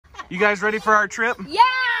You guys ready for our trip? Yeah!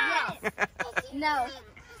 Yes. No.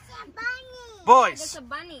 Boys,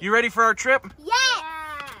 you ready for our trip? Yes.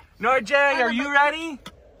 Noah J, are you ready?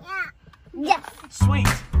 Yeah. Yes. Sweet.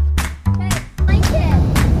 Hey, blanket.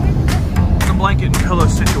 The blanket and pillow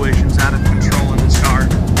situation's out of control in this car.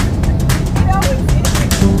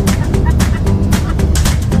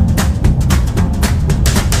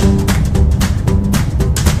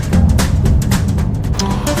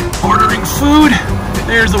 Ordering food.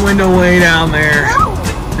 There's the window way down there.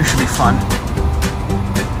 This should be fun.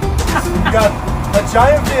 You got a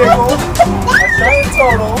giant vehicle, a giant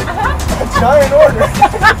total, a giant order.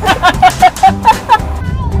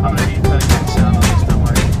 I'm gonna need to get sound on this, don't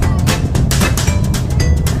worry.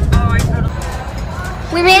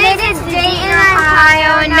 We made it to Dayton,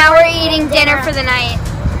 Ohio, and now we're eating dinner for the night.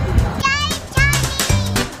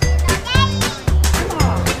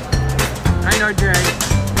 Hi, RJ.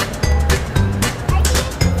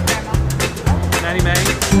 Natty May,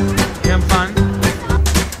 you having fun?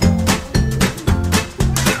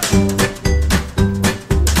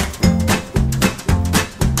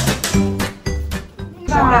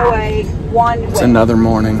 It's another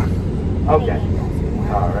morning. Okay.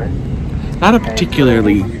 All right. Not a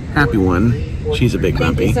particularly happy one. She's a big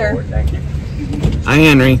puppy. Thank you. Hi,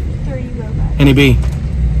 Henry. Henny B.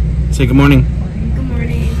 Say good morning. Good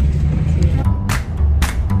morning.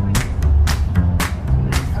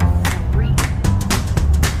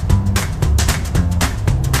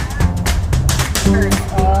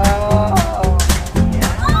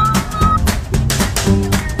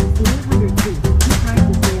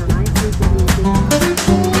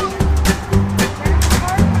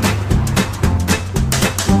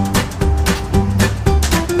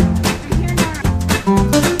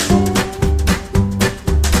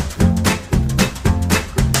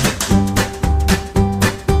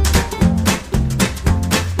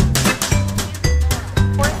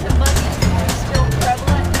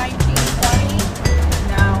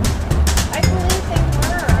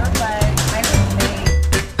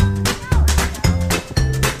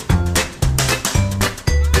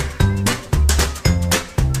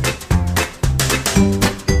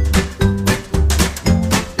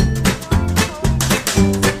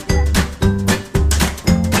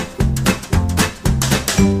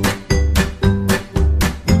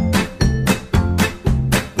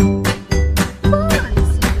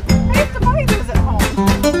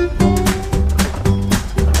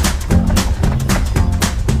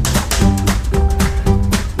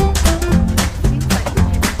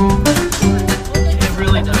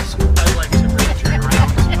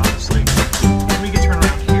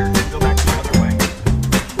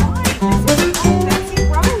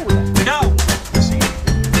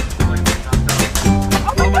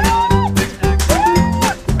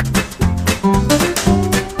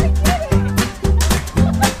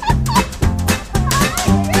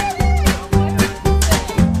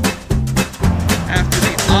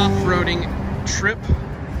 Trip.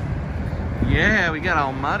 Yeah, we got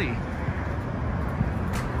all muddy.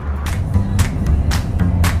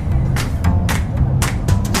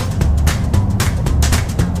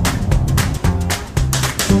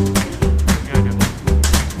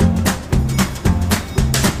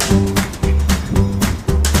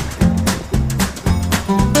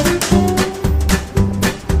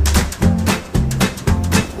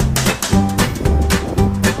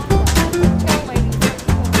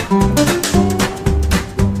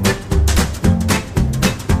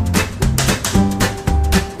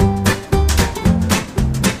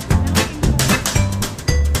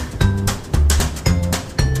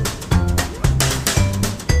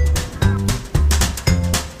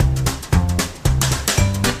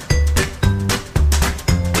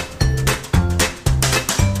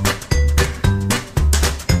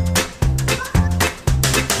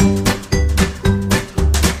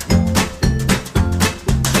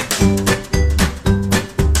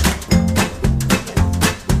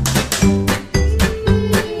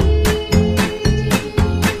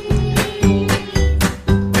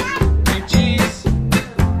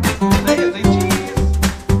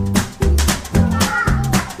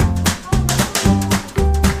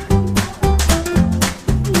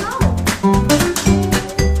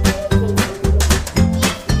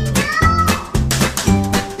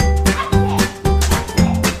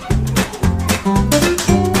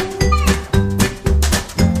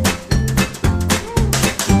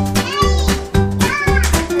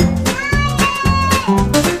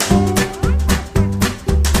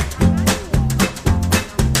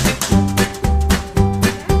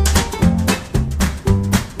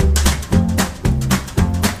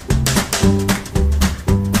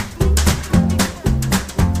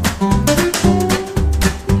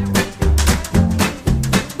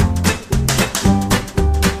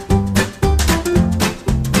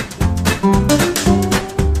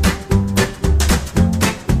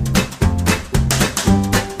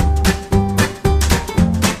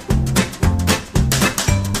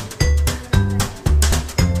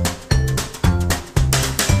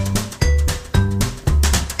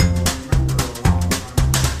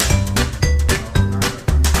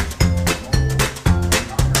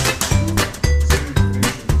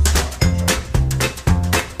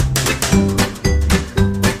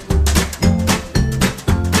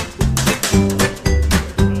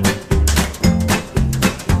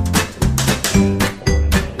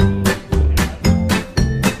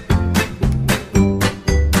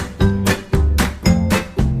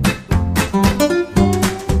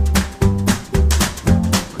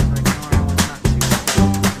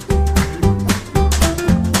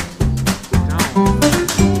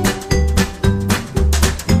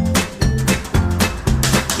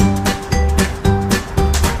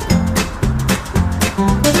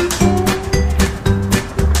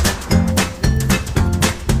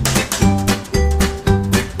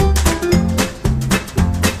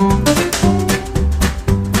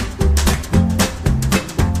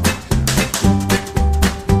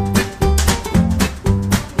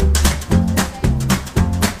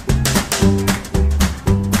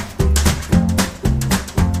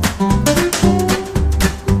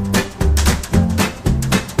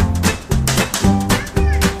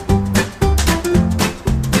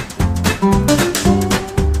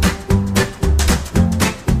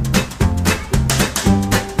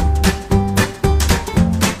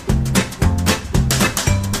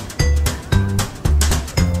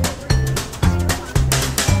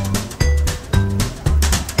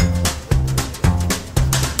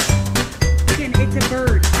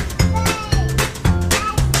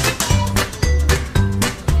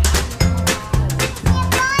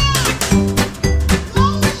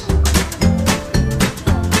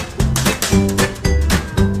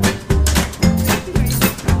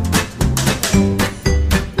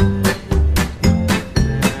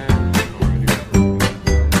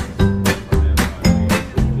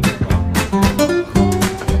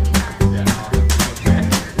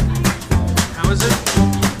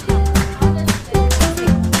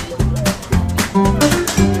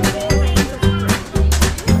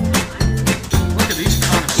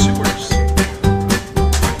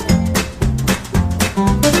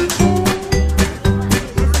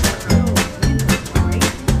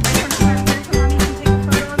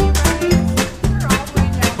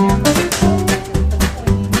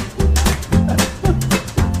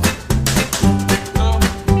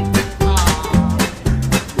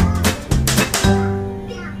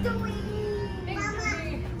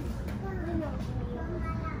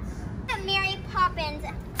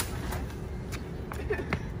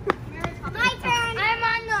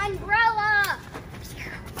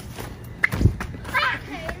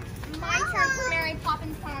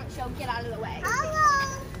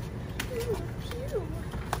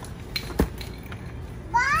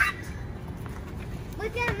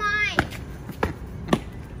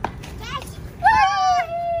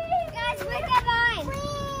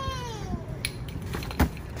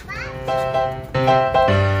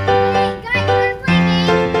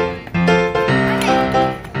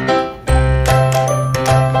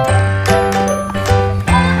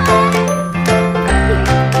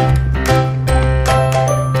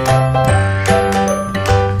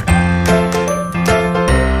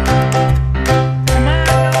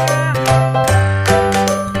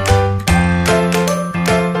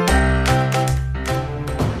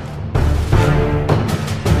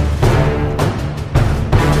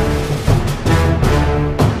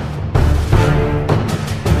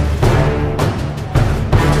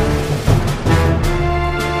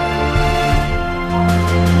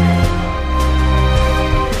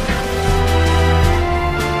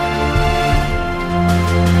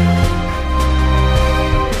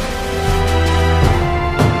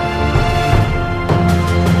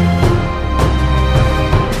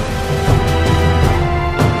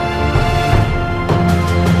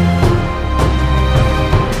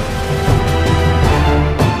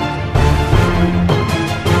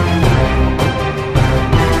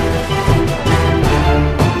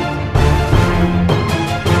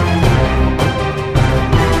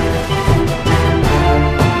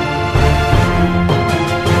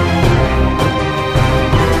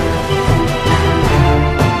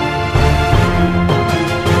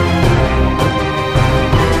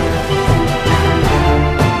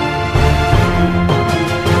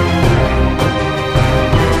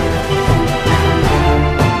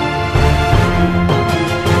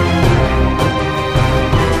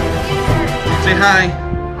 hi.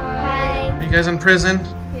 Hi. Are you guys in prison?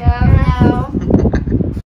 Yeah. No.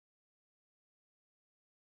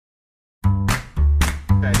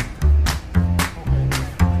 Okay.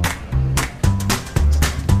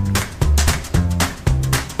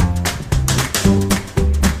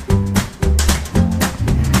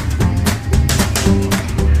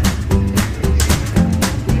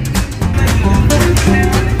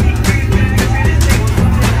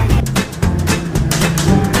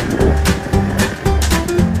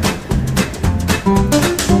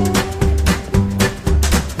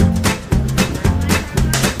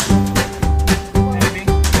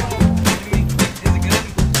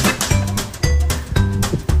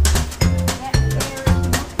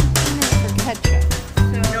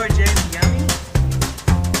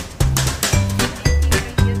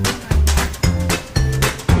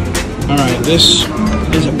 Alright, this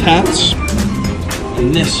is a Pat's,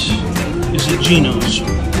 and this is a Geno's.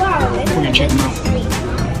 We're gonna check them out.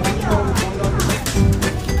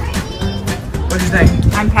 What do you think?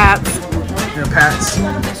 I'm Pat's. You're a Pat's.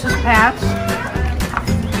 This is Pat's.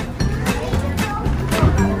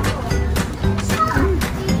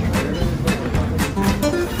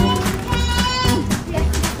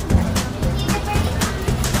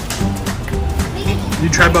 You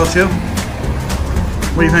try both too?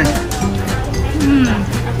 What do you think?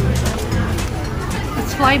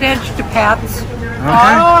 It's slight edge to Pat's. Okay. Oh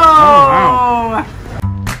wow.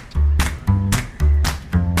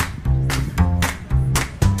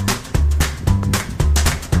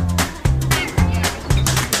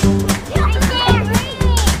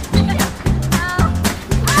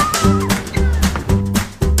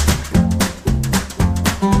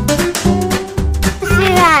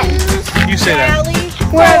 You say that.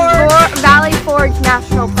 We're at Valley Forge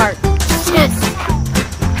National Park. Yes.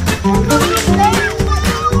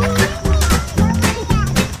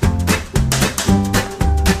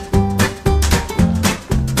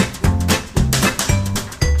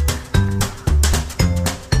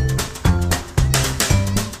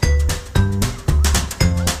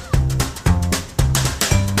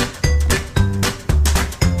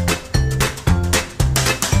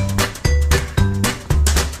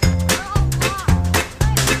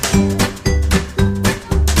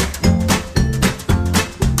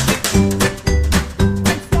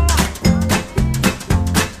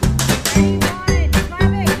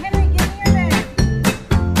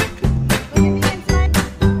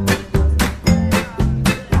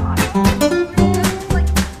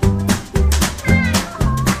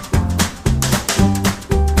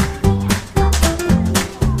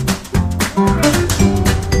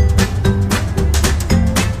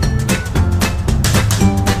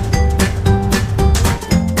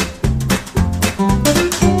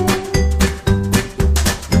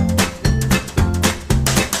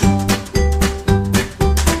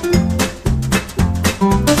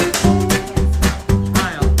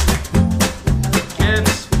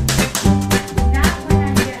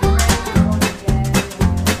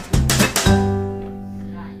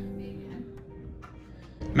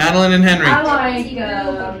 Madeline and Henry. I like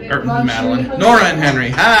Or Madeline. Nora and Henry.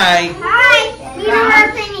 Hi. Hi. We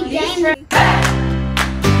are playing games. Look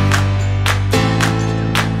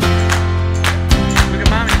at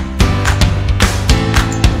mommy.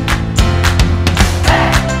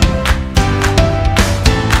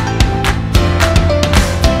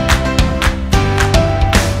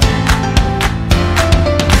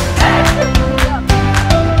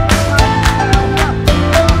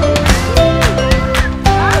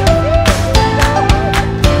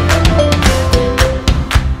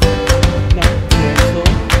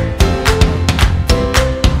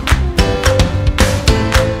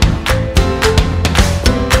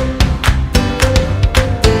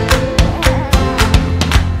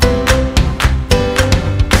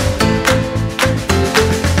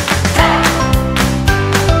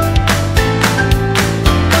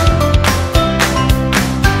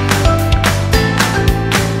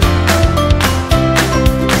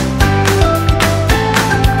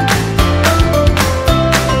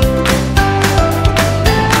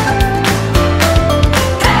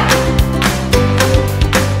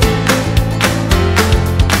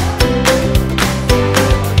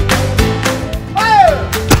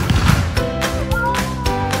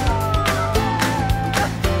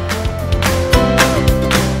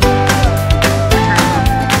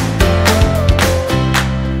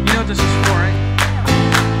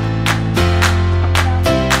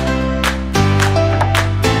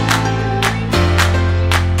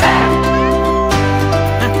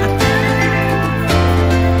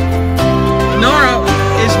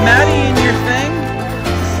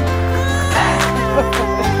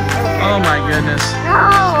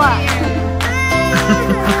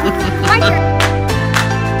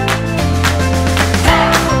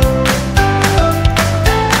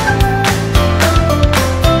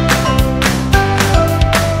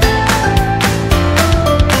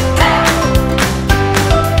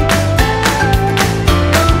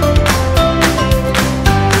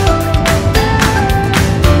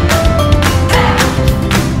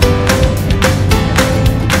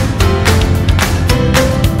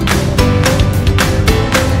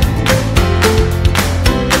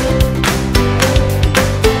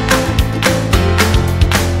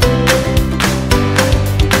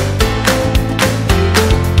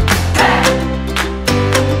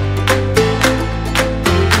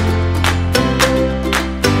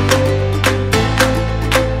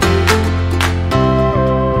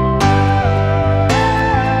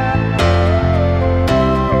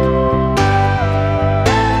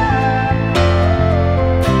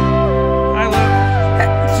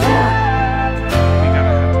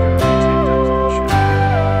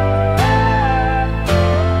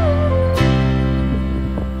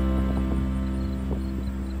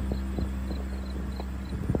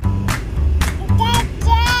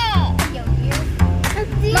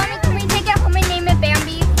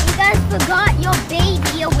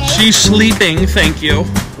 She's sleeping, thank you.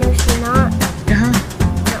 No, she's not. Yeah.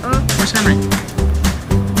 Where's Henry?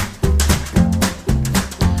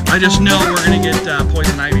 I just know we're gonna get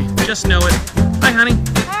poison ivy. Just know it. Hi, honey.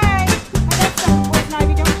 Hi. I got some poison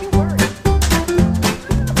ivy, don't you worry.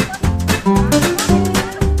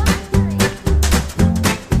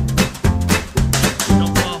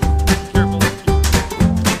 Don't fall. Careful.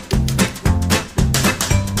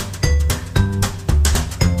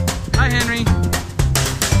 Hi, Henry.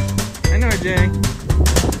 I know, Jay.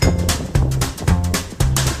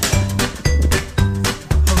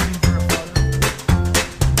 Posing for a photo.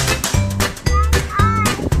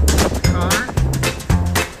 Car?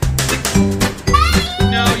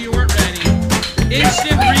 No, you weren't ready.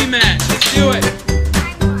 Instant rematch. Let's do it.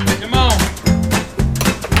 Come on.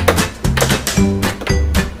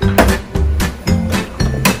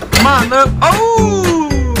 Come on, look. Oh!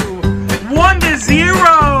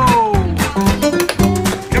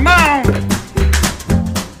 1-0. Come on.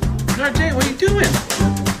 Jay, what are you doing?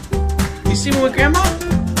 You see me with Grandma?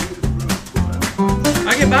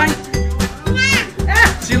 Okay, bye.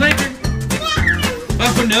 Yeah. See you later.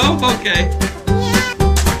 Oh, no? Okay.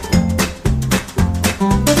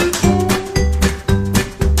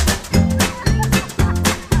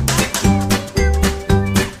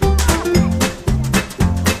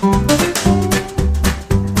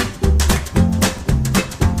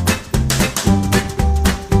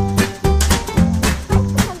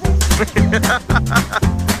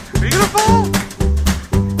 Are you gonna fall?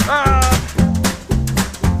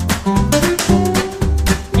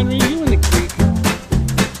 Henry, you in the creek.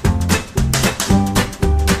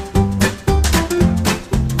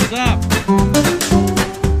 What's up?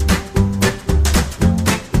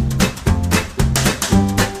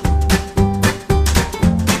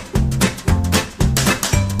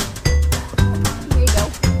 Here you go.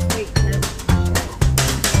 Wait.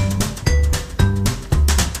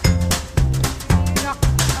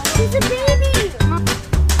 He's a baby!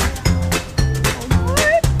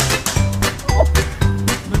 What?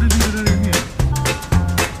 What did you do under here?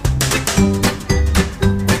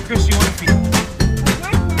 Chris, you want to feed?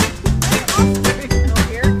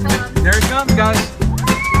 There it comes, guys.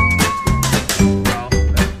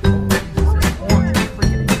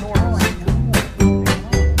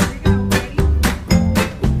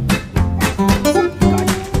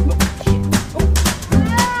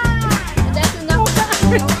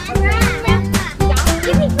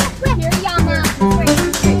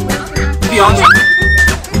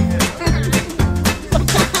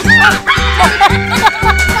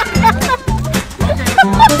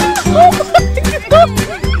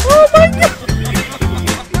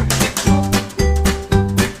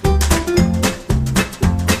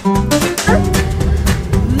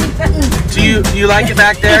 Do you like it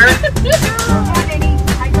back there?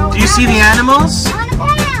 Do you see the animals?